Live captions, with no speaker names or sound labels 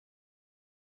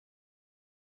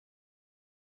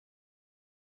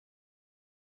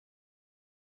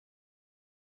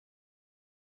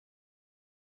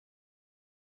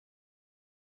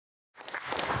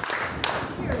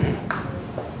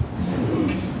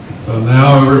So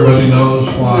now everybody knows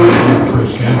why I love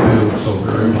Chris Canfield so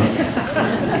very much.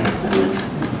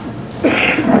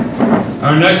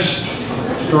 Our next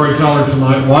storyteller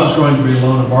tonight was going to be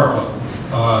Lona Bartlett,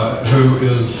 who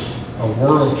is a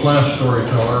world-class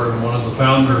storyteller and one of the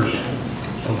founders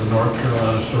of the North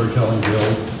Carolina Storytelling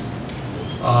Guild.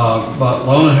 But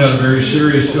Lona had a very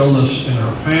serious illness in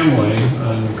her family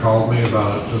and called me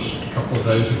about it just a couple of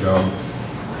days ago.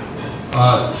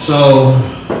 So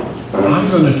I'm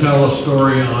going to tell a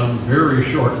story on very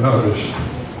short notice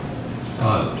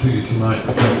to you tonight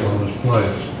to take Lona's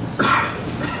place.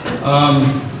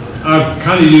 I've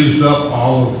kind of used up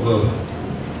all of the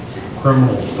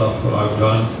criminal stuff that I've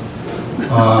done,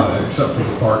 except for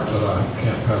the part that I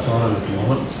can't pass on at the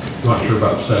moment. I'm not sure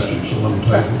about statutes of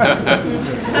limitations.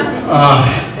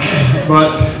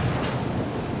 But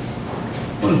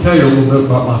I want to tell you a little bit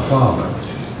about my father.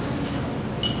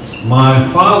 My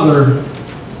father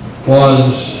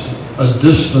was a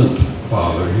distant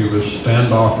father. He was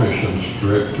standoffish and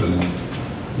strict and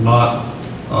not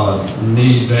a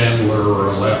knee dangler or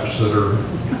a lap sitter.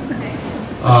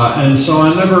 And so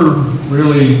I never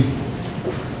really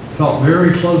felt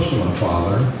very close to my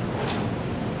father.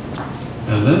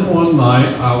 And then one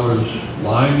night I was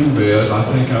lying in bed. I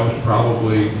think I was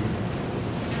probably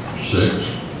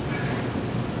 6.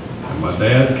 And my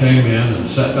dad came in and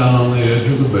sat down on the edge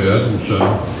of the bed and said,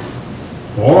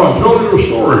 "Well, I'll tell you a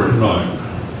story tonight."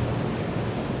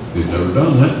 He'd never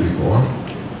done that before.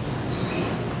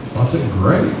 I said,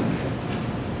 "Great."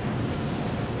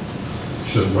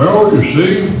 He said, "Well, you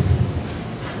see,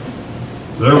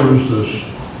 there was this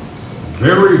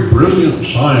very brilliant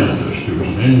scientist who was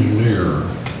an engineer."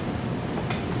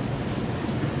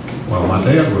 Well, my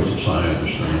dad was a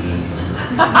scientist and an engineer.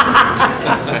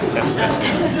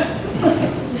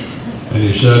 And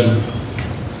he said,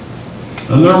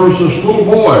 "And there was this little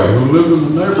boy who lived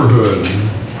in the neighborhood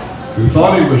who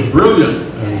thought he was brilliant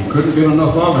and couldn't get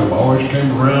enough of him. Always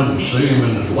came around to see him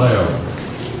in his lab.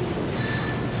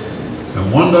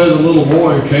 And one day the little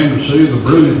boy came to see the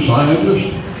brilliant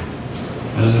scientist,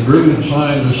 and the brilliant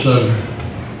scientist said,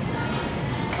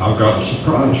 'I've got a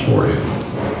surprise for you.'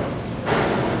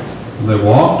 And they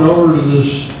walked over to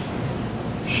this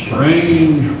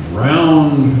strange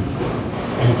round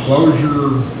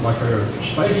enclosure like a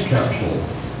space capsule,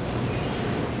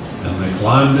 and they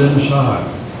climbed inside.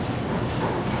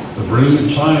 The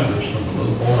brilliant scientist and the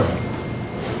little boy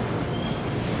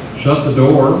shut the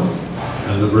door,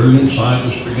 and the brilliant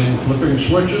scientist began flipping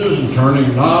switches and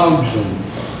turning knobs and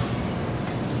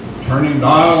turning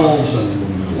dials, and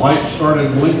the lights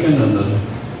started blinking, and the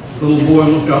little boy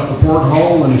looked out the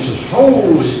porthole and he says,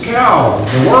 "Holy cow,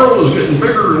 the world is getting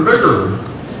bigger and bigger."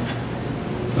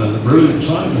 And the brilliant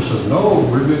scientist said, "No,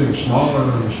 we're getting smaller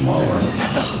and smaller."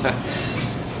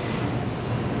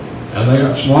 And they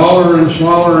got smaller and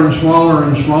smaller and smaller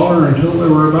and smaller until they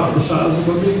were about the size of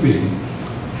a BB.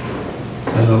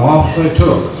 And then off they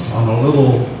took on a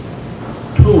little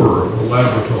tour of the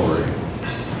laboratory.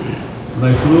 And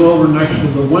they flew over next to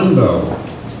the window,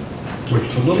 which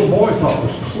the little boy thought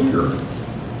was clear.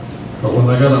 But when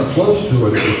they got up close to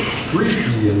it, it was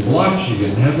streaky and blotchy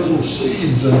and had little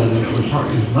seeds in it, and it was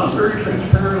not very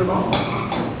transparent at all.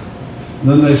 And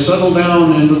then they settled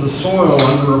down into the soil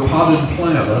under a potted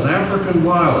plant, an African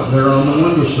violet there on the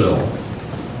windowsill.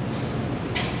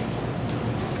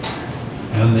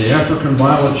 And the African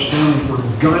violet stems were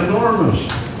ginormous.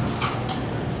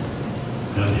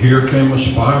 And here came a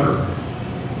spider,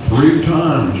 3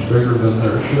 times bigger than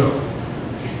their ship.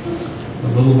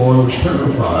 The little boy was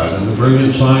terrified, and the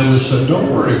brilliant scientist said,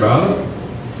 "Don't worry about it.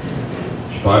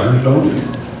 Spiders don't eat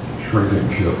shrinking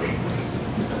ships."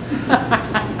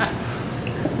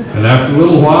 And after a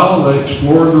little while, they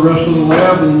explored the rest of the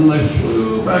lab, and they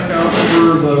flew back out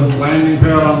over the landing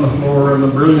pad on the floor, and the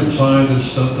brilliant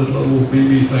scientist set the little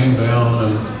BB thing down,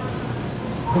 and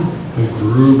it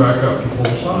grew back up to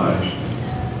full size.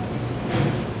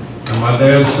 And my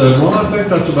dad said, "Well, I think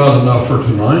that's about enough for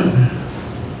tonight."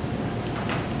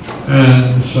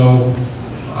 And so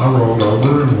I rolled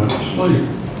over and went to sleep.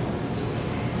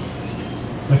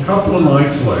 A couple of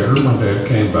nights later, my dad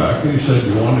came back and he said,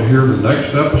 "You want to hear the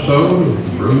next episode of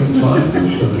The Brilliant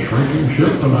Scientist and the Shrinking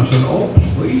Ship?" And I said, "Oh,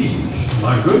 please.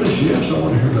 My goodness, yes, I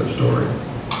want to hear that story."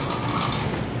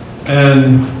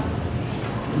 And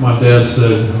my dad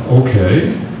said,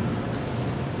 "Okay.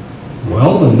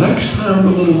 Well, the next time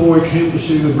the little boy came to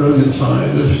see the brilliant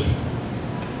scientist,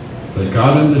 they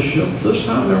got in the ship. This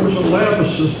time there was a lab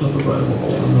assistant available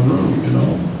in the room, you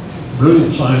know.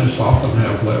 Brilliant scientists often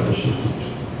have lab assistants.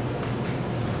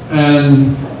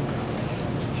 And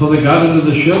so they got into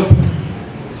the ship,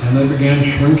 and they began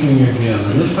shrinking again.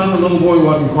 And this time the little boy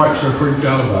wasn't quite so freaked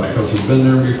out about it because he'd been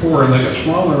there before, and they got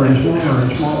smaller and smaller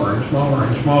and smaller and smaller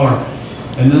and smaller.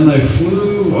 And then they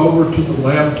flew over to the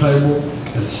lab table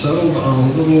and settled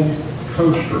on a little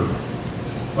coaster,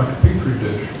 like a petri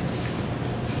dish.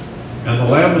 And the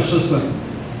lab assistant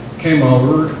came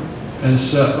over and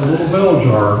set a little bell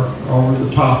jar over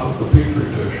the top of the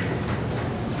petri dish.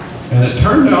 And it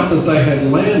turned out that they had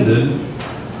landed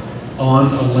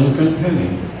on a Lincoln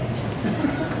penny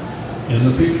in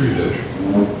the petri dish.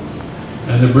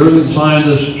 And the brilliant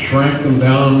scientists shrank them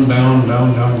down, down,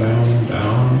 down, down, down,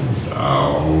 down,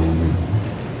 down.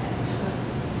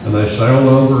 And they sailed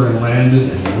over and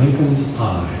landed in Lincoln's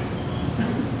eye.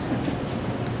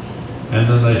 And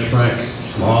then they shrank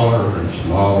smaller and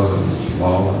smaller and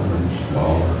smaller and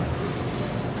smaller.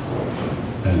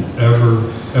 And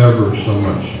ever so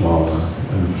much smaller.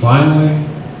 And finally,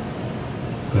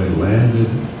 they landed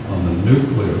on the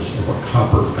nucleus of a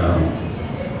copper atom.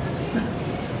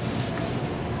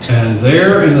 And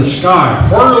there in the sky,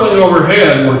 whirling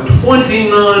overhead, were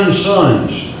 29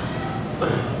 suns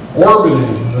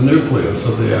orbiting the nucleus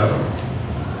of the atom.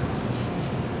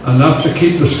 Enough to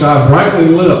keep the sky brightly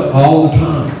lit all the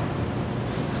time.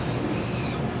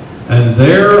 And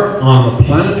there on the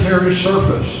planetary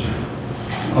surface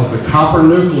of the copper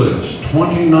nucleus,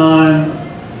 29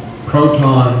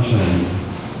 protons and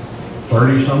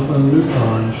 30-something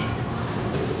neutrons,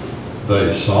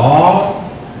 they saw,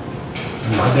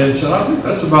 and my dad said, I think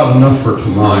that's about enough for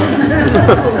tonight.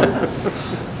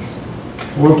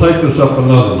 We'll take this up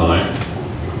another night.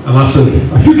 And I said,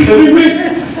 are you kidding me?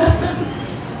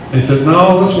 He said,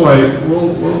 no, let's wait,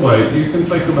 we'll wait. You can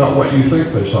think about what you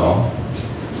think they saw.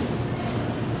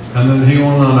 And then he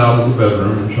went on out of the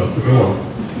bedroom and shut the door.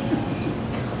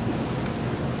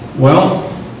 Well,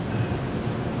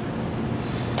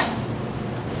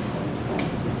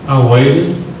 I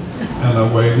waited, and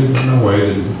I waited, and I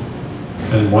waited.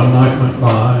 And one night went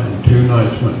by, and 2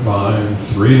 nights went by, and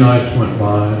 3 nights went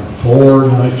by, and 4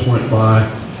 nights went by,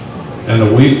 and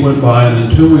a week went by, and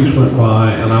then 2 weeks went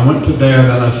by, and I went to Dad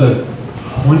and I said,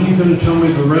 when are you going to tell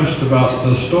me the rest about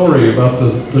the story, about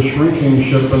the shrinking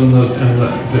ship and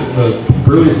the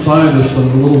brilliant scientist and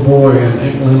the little boy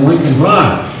in Lincoln's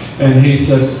eye? And he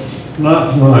said,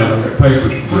 not tonight, I've got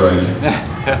papers to grade.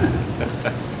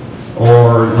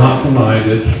 Or not tonight,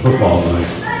 it's football night.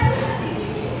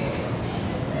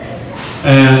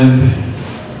 And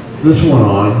this went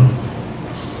on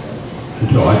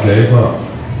until I gave up.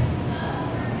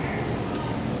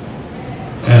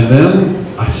 And then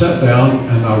I sat down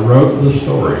and I wrote the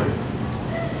story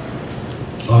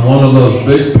on one of those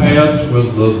big pads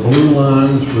with the blue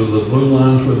lines,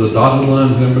 with the dotted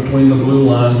lines in between the blue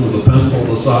lines, with a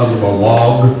pencil the size of a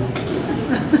log.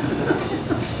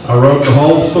 I wrote the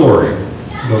whole story,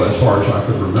 but as far as I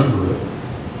could remember it.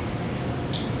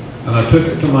 And I took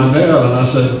it to my dad and I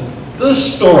said,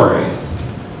 this story,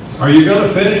 are you going to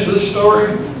finish this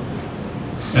story?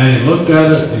 And he looked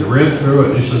at it, he read through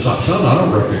it, and he says, son, I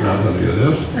don't recognize any of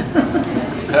this.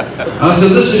 I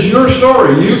said, this is your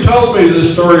story. You told me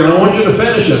this story, and I want you to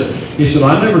finish it. He said,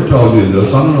 I never told you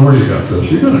this. I don't know where you got this.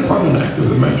 You've got quite an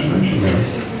active imagination there.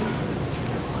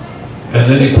 And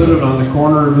then he put it on the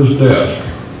corner of his desk,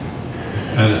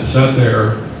 and it sat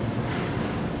there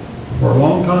for a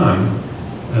long time,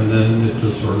 and then it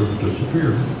just sort of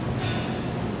disappeared.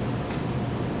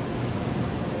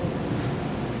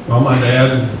 Well, my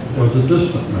dad was a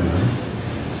distant man,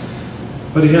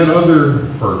 but he had other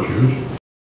virtues.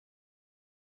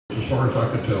 As far as I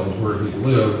could tell, is where he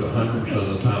lived 100% of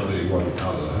the time that he wasn't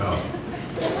out of the house.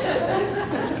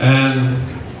 And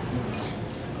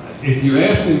if you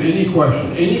asked him any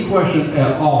question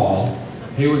at all,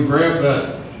 he would grab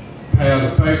that pad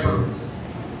of paper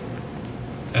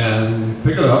and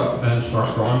pick it up and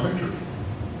start drawing pictures.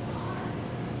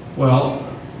 Well,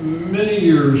 many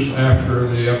years after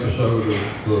the episode of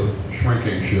the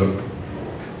shrinking ship,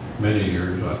 many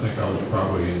years, I think I was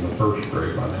probably in the 1st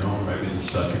grade by now, or maybe the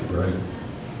 2nd grade,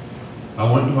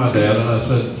 I went to my dad and I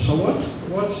said, so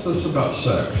what's this about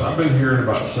sex? I've been hearing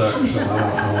about sex and I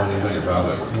don't know anything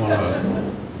about it. You want to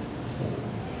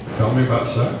tell me about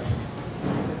sex?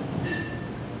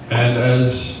 And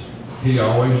as he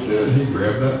always did, he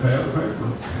grabbed that pad of paper.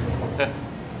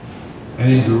 And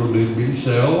he drew a little bitty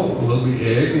cell, a little bitty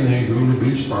egg, and then he drew a little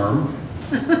bitty sperm.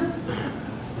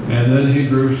 And then he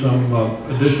drew some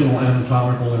additional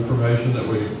anatomical information that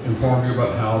would inform you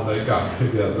about how they got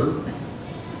together.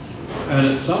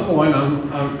 And at some point,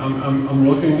 I'm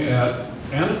looking at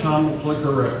anatomically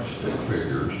correct stick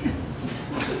figures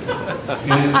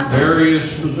in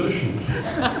various positions.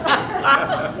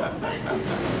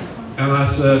 And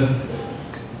I said,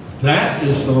 that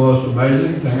is the most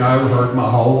amazing thing I ever heard my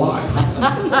whole life.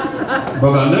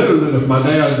 But I knew that if my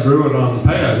dad drew it on the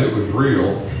pad, it was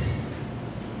real.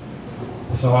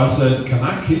 So I said, can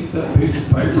I keep that piece of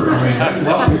paper? I mean, a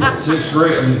lot of people in sixth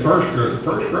grade, I mean, first grade,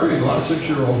 a lot of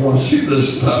 6-year-olds want to see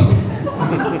this stuff.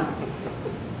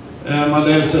 And my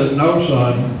dad said, no,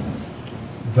 son,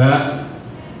 that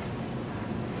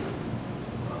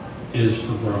is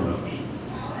for grown-ups.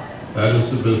 That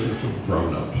is the business of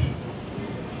grown-ups.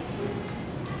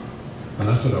 And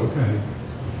I said, okay.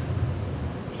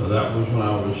 So that was when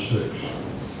I was 6.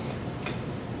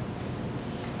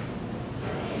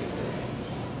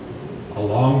 A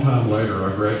long time later,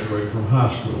 I graduated from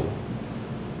high school.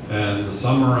 And the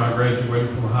summer I graduated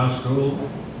from high school,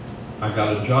 I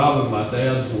got a job in my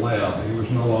dad's lab. He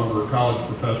was no longer a college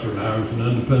professor now, he was an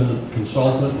independent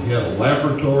consultant. He had a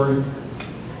laboratory,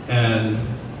 and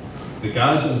the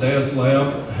guys in Dad's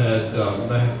lab had,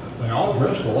 they all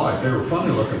dressed alike. They were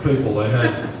funny looking people. They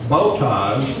had bow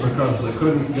ties because they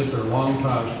couldn't get their long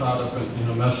ties tied up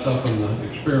and, messed up in the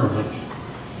experiments.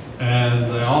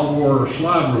 And they all wore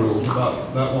slide rules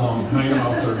about that long hanging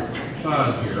off their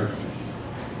sides here.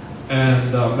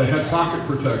 And they had pocket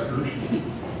protectors.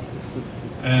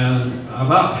 And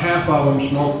about half of them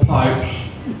smoked pipes.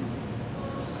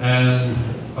 And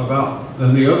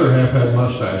the other half had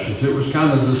mustaches. It was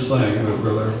kind of this thing that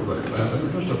they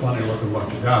were just a funny looking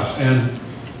bunch of guys. And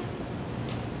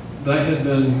they had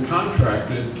been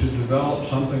contracted to develop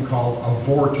something called a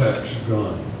vortex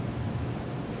gun.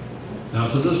 Now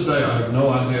to this day I have no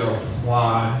idea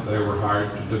why they were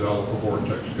hired to develop a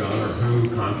vortex gun or who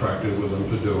contracted with them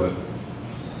to do it.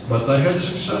 But they had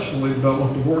successfully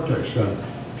developed a vortex gun.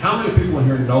 How many people in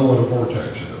here know what a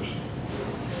vortex is?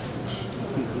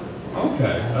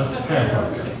 Okay, that's half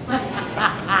of you.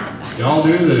 Y'all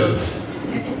do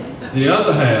this. The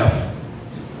other half,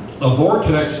 a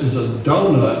vortex is a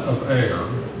donut of air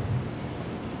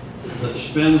that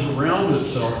spins around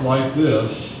itself like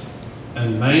this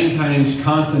and maintains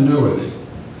continuity.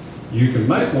 You can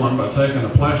make one by taking a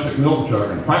plastic milk jug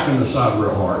and whacking the side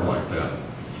real hard like that.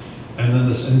 And then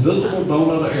this invisible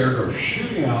donut of air goes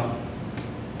shooting out,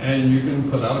 and you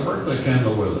can put out a birthday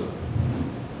candle with it.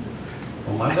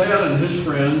 Well, my dad and his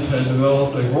friends had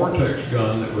developed a vortex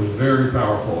gun that was very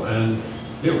powerful, and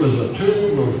it was a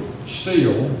tube of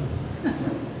steel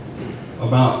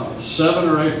about 7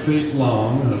 or 8 feet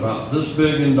long and about this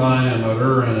big in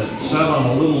diameter, and it sat on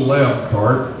a little lab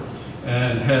cart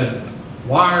and had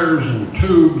wires and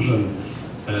tubes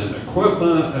and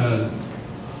equipment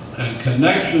and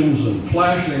connections and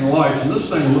flashing lights, and this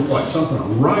thing looked like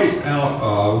something right out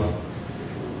of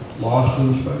Lost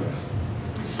in Space.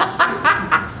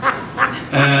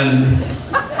 And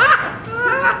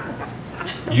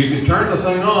you could turn the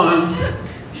thing on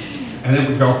and it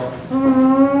would go,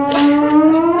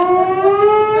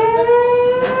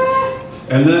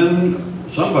 and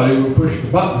then somebody would push the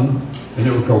button and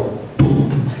it would go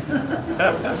boom.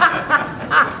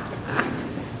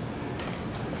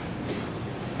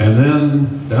 And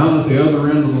then down at the other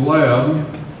end of the lab,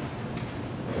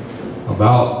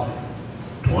 about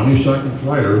 20 seconds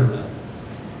later,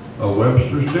 a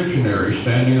Webster's dictionary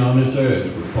standing on its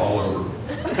edge would fall over.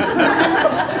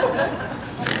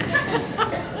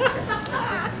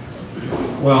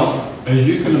 Well, as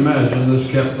you can imagine, this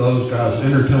kept those guys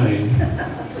entertained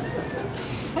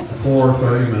for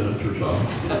 30 minutes or so.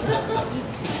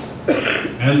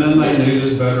 And then they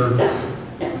needed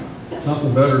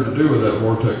something better to do with that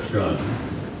vortex gun.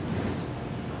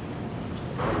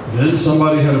 Then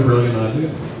somebody had a brilliant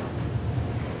idea.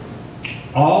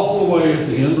 All the way at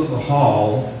the end of the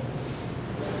hall,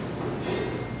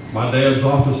 my dad's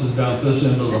office is down at this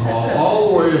end of the hall, all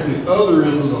the way at the other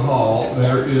end of the hall,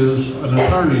 there is an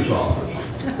attorney's office.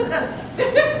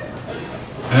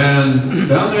 And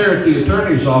down there at the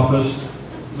attorney's office,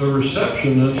 the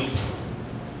receptionist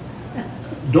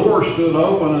door stood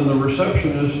open and the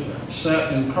receptionist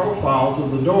sat in profile to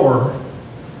the door.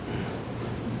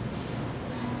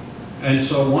 And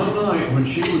so one night when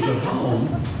she was at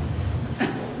home,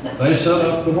 they set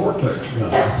up the vortex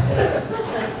gun.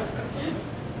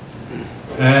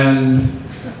 And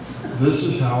this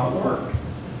is how it worked.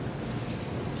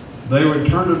 They would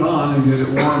turn it on and get it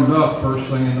warmed up first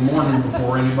thing in the morning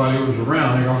before anybody was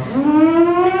around. They go,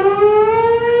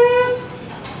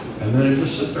 and then it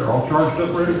just sit there all charged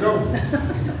up, ready to go.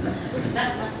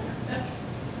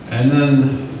 And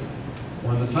then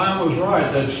when the time was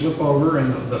right, they'd slip over,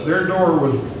 and their door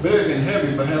was big and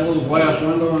heavy, but had a little glass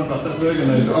window on it about that big, and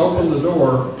they'd open the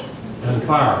door and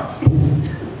fire.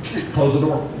 Close the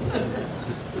door.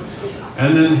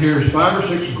 And then here's 5 or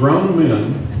 6 grown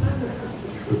men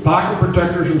with pocket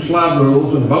protectors and slide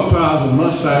rules and bow ties and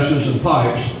mustaches and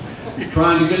pipes,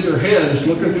 trying to get their heads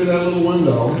looking through that little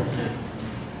window,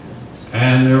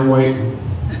 and they're waiting,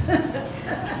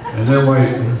 and they're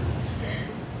waiting,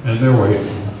 and they're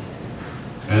waiting.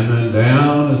 And then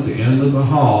down at the end of the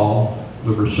hall,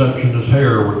 the receptionist's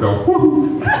hair would go,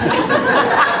 whoo!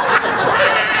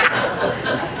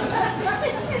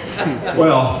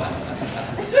 Well,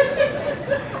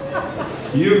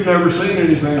 you've never seen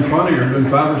anything funnier than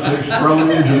 5 or 6 grown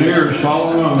engineers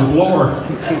falling on the floor,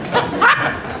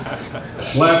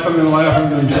 slapping and laughing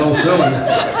themselves silly.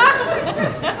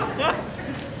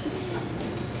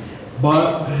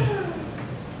 But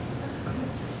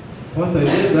what they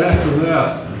did after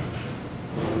that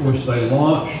was they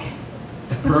launched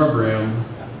a program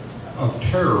of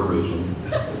terrorism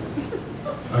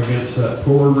against that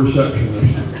poor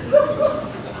receptionist.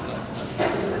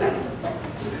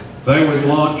 They would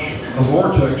launch a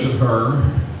vortex at her,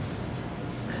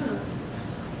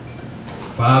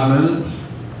 5 minutes,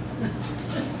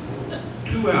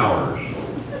 2 hours,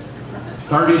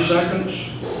 30 seconds,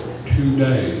 2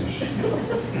 days.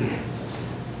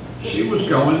 She was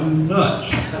going nuts.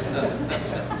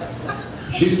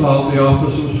 She thought the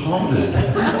office was haunted.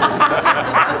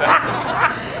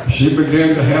 She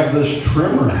began to have this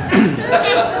tremor.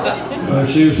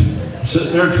 She was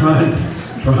sitting there trying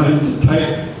to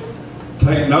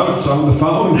take notes on the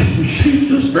phone. She's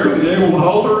just barely able to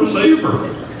hold the receiver.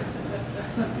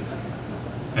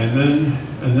 And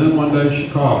then one day she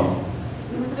caught him.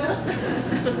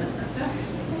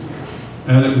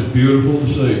 And it was beautiful to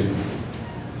see.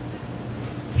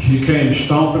 She came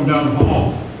stomping down the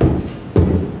hall,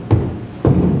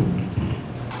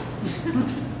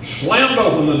 slammed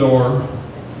open the door.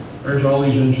 There's all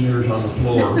these engineers on the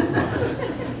floor.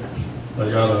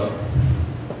 They got up.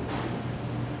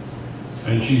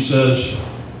 And she says,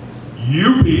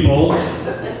 "You people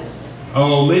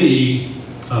owe me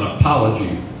an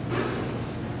apology."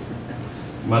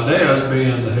 My dad,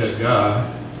 being the head guy,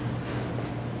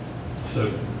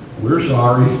 said, "We're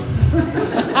sorry."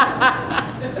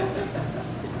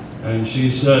 And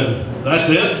she said, "That's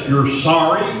it? You're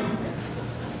sorry?"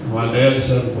 And my dad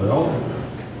said, "Well,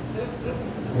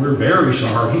 we're very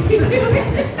sorry."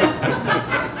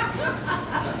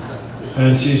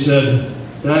 And she said,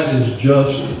 "That is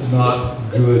just not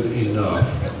good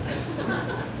enough.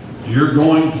 You're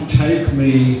going to take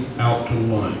me out to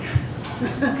lunch."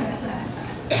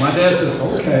 My dad said,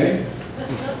 "Okay."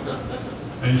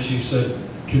 And she said,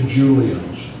 "To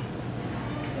Julian's."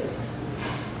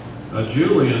 Now,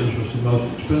 Julian's was the most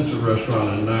expensive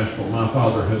restaurant in Nashville. My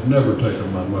father had never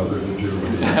taken my mother to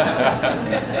Julian's.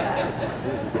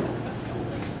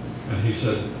 And he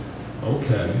said,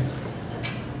 "Okay."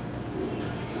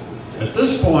 At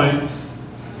this point,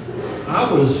 I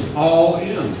was all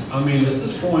in. I mean, at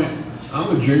this point, I'm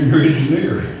a junior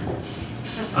engineer.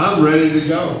 I'm ready to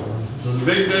go. So the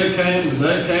big day came, the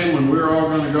day came when we were all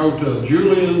going to go to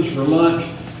Julian's for lunch,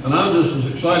 and I'm just as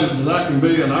excited as I can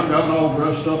be, and I've gotten all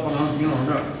dressed up, and I've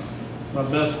got my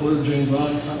best blue jeans on,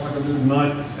 kind of like I do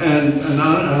tonight, and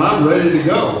I'm ready to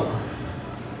go.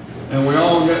 And we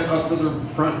all get up to the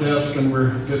front desk, and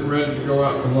we're getting ready to go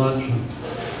out to lunch,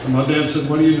 and my dad said,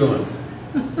 "What are you doing?"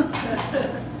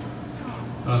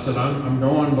 I said, I'm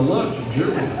going to lunch at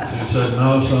Julian's." He said,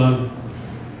 "No, son.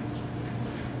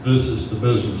 This is the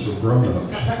business of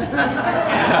grown-ups."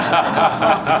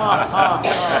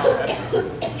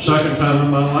 Second time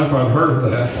in my life I've heard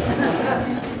that.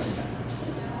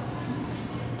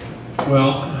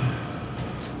 Well,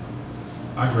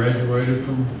 I graduated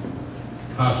from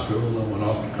high school and went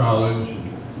off to college.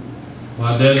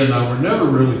 My dad and I were never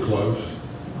really close,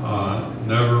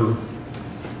 never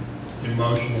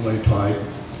emotionally tight.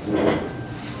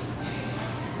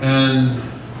 And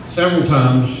several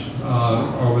times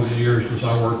over the years as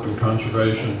I worked in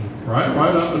conservation, right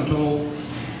up until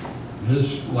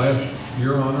his last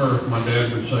year on earth, my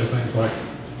dad would say things like,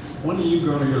 "When are you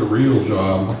going to get a real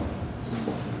job?"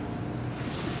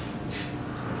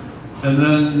 And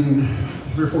then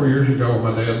 3 or 4 years ago,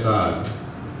 my dad died.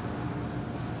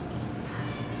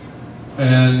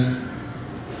 And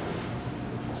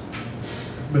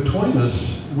between us,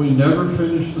 we never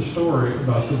finished the story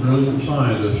about the brilliant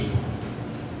scientist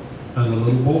and the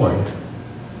little boy.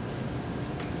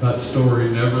 That story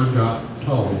never got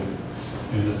told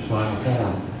in its final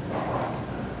form.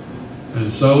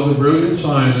 And so the brilliant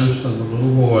scientist and the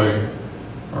little boy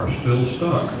are still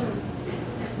stuck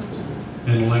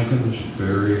in Lincoln's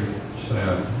very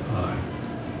sad eye.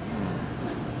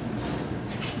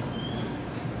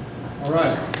 All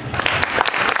right.